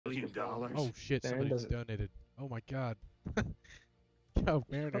million. Oh shit, Darren somebody does it. donated. Oh my god. Yo,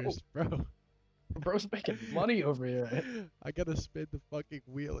 Mariners, bro. Bro's making money over here. I gotta spin the fucking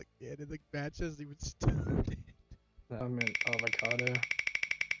wheel again and the match hasn't even started. I meant avocado.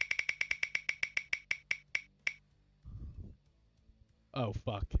 Oh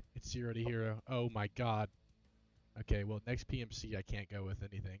fuck. It's 0 to hero. Oh my god. Okay, well next PMC I can't go with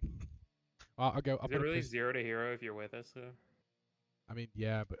anything. I'll go. I'll Is it put really a 0 to hero if you're with us though? I mean,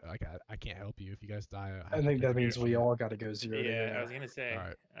 yeah, but like I can't help you if you guys die. I think that means we all got to go 0 to Yeah, 0. I was gonna say.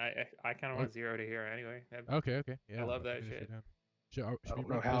 Alright. I kind of want 0 to hero anyway. Okay, okay. Yeah. I love that if you're shit. down. Should I we don't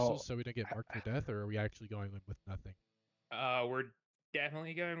know run how- missiles so we don't get marked for death, or are we actually going in with nothing? We're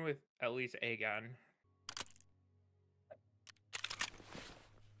definitely going with at least a gun.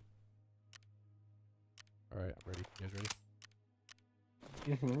 Alright, I'm ready. You guys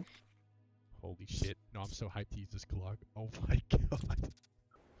ready? Mm-hmm. Holy shit. No, I'm so hyped to use this Glock. Oh my god.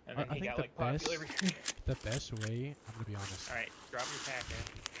 And then I he think got the like popular. The best way, I'm gonna be honest. All right, drop your pack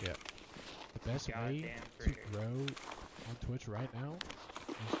in. Yeah. The best way Goddamn to traitor. grow on Twitch right now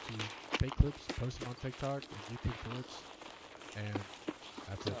is to take clips, post them on TikTok and YouTube Shorts, and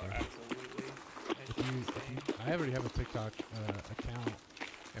that's it. Oh, Bro. absolutely. I already have a TikTok account,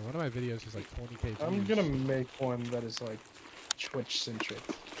 and one of my videos is like 20K views. I'm gonna make one that is like Twitch centric.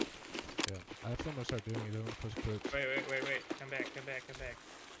 Yeah, that's what I'm gonna start doing. I'm gonna post clips. Wait. Come back.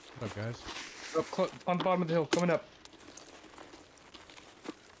 What up, guys? Up on the bottom of the hill, coming up.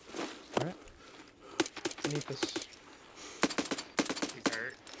 Alright. Beneath us. He's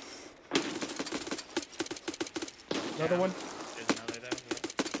hurt. Another one. There's another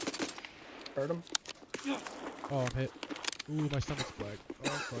though. Hurt him. Oh, I'm hit. Ooh, my stomach's black. Oh,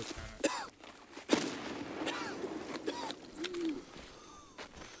 fuck.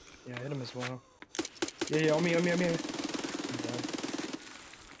 Yeah, hit him as well. Yeah, on me. I'm dead.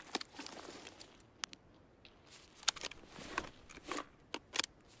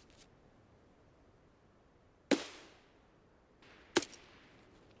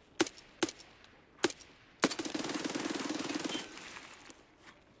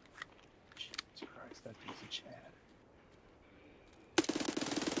 Jesus Christ, that piece of Chad.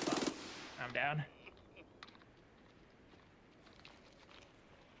 I'm down.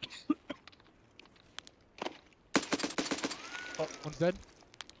 Oh, one's dead.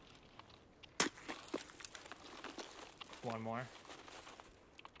 One more.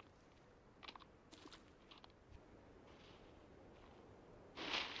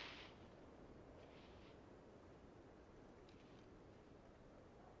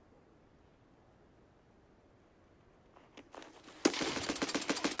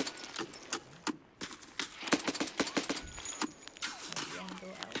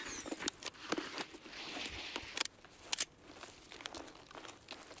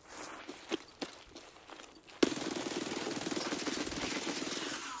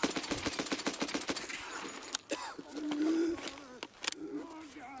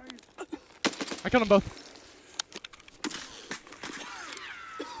 I killed them both.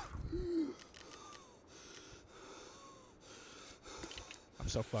 I'm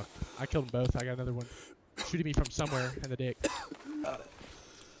so fucked. I killed them both. I got another one shooting me from somewhere in the dick. Got it.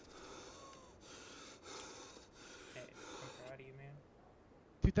 Hey, I'm proud of you, man.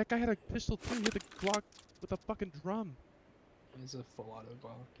 Dude, that guy had a pistol too. He had the Glock with a fucking drum. It's a full auto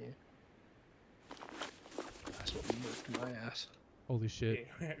block, yeah. That's what moved my ass. Holy shit.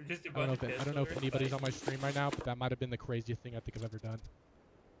 Hey, just a I don't know bunch if, of I don't know if pistol anybody's rips, on my stream right now, but that might have been the craziest thing I think I've ever done.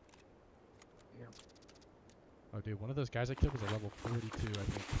 Yeah. Oh, dude, one of those guys I killed was a level 42, I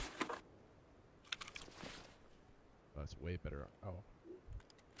think. Oh, that's way better. Oh.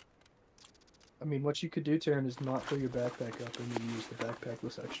 I mean, what you could do, Taryn, is not fill your backpack up and you use the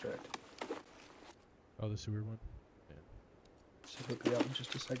backpackless extract. Oh, the sewer one? Yeah. So he'll be out in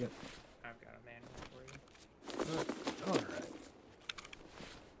just a second. I've got a manual for you. Alright.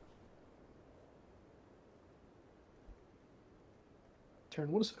 Taryn,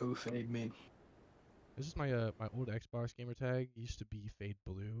 what does O-Fade mean? This is my my old Xbox gamer tag. It used to be Fade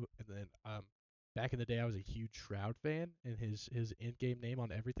Blue, and then back in the day I was a huge Shroud fan, and his in-game name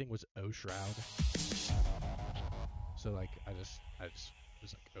on everything was O Shroud. So like I just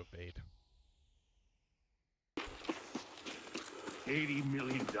was like O Fade. $80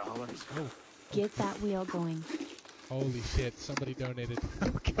 million. Oh, Get that wheel going. holy shit! Somebody donated. Oh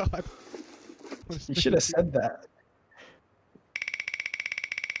god. You should have said that.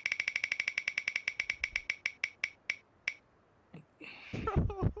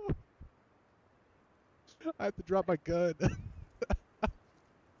 I have to drop my gun.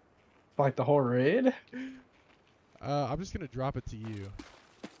 Like the whole raid? I'm just gonna drop it to you.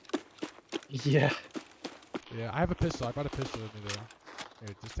 Yeah. Yeah, I have a pistol. I brought a pistol with me though.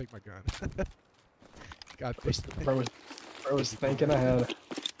 Here, just take my gun. God damn. Bro was thinking ahead.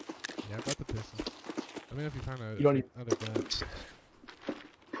 Yeah, I brought the pistol. Let me know if you find You don't another gun.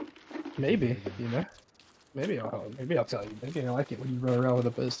 Maybe, you know. Maybe I'll tell you. Maybe I like it when you run around with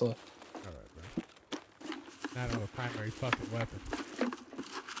a pistol. Alright, bro. Not on a primary fucking weapon.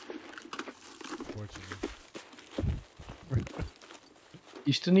 Unfortunately.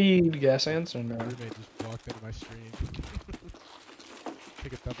 You still need gas hands or no? My roommate just walked into my stream.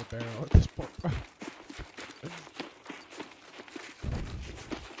 Take a double barrel at this point, bro.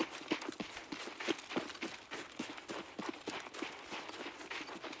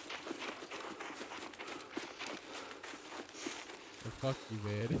 Fuck you,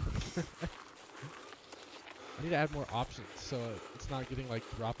 man. I need to add more options so it's not getting like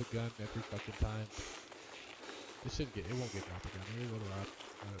drop a gun every fucking time. It won't get drop a gun. Maybe it will drop,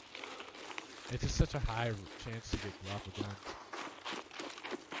 but it's just such a high chance to get drop a gun.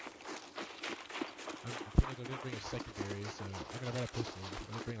 I'm thinking I didn't bring a secondary, so I got a pistol. I'm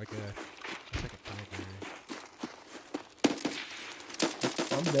gonna bring like a second primary.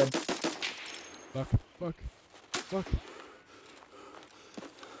 I'm dead. Fuck.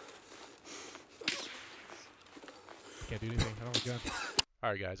 Can't do anything. I don't have a gun.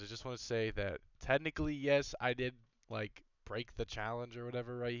 Alright guys, I just want to say that technically, yes, I did like break the challenge or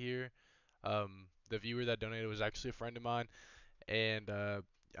whatever right here. The viewer that donated was actually a friend of mine, and I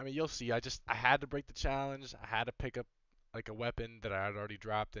mean, you'll see. I had to break the challenge. I had to pick up like a weapon that I had already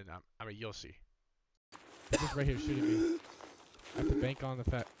dropped, and I mean, you'll see. He's just right here shooting me. I have to bank on the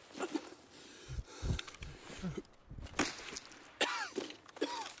fact.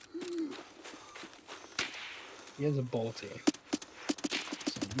 He has a bolty.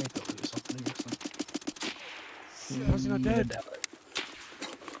 So maybe he'll do something or something. How's he not dead?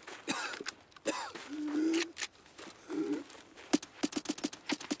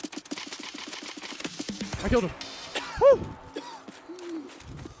 I killed him. Woo!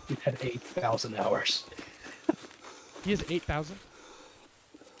 He had 8,000 hours. He has 8,000?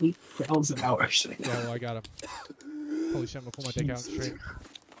 8,000 hours. Yeah, well, I got him. Holy shit, I'm gonna pull my dick out straight.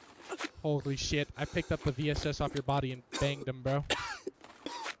 Holy shit, I picked up the VSS off your body and banged him, bro.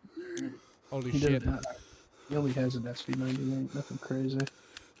 Holy shit. He only has an SV98, nothing crazy.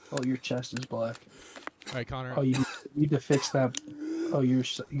 Oh, your chest is black. Alright, Connor. Oh, you need to fix that. Oh, you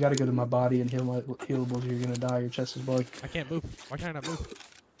gotta go to my body and heal my healables. You're gonna die. Your chest is black. I can't move. Why can't I not move?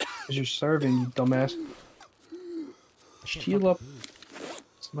 Because you're serving, you dumbass. Just heal up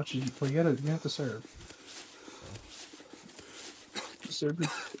as much as you. Well, you have to serve. Serve a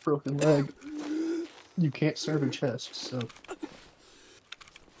broken leg. You can't serve a chest, so.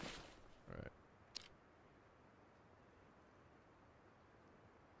 Alright.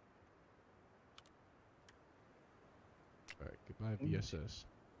 Alright, goodbye VSS.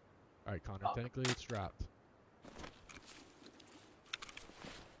 Alright, Connor, technically it's dropped.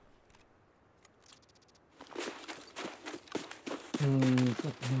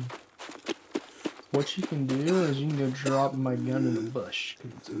 What you can do is you can go drop my gun in the bush,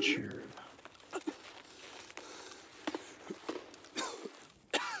 because it's insured.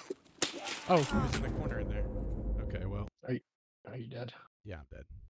 Oh, he was in the corner in there. Okay, well. Are you dead? Yeah, I'm dead.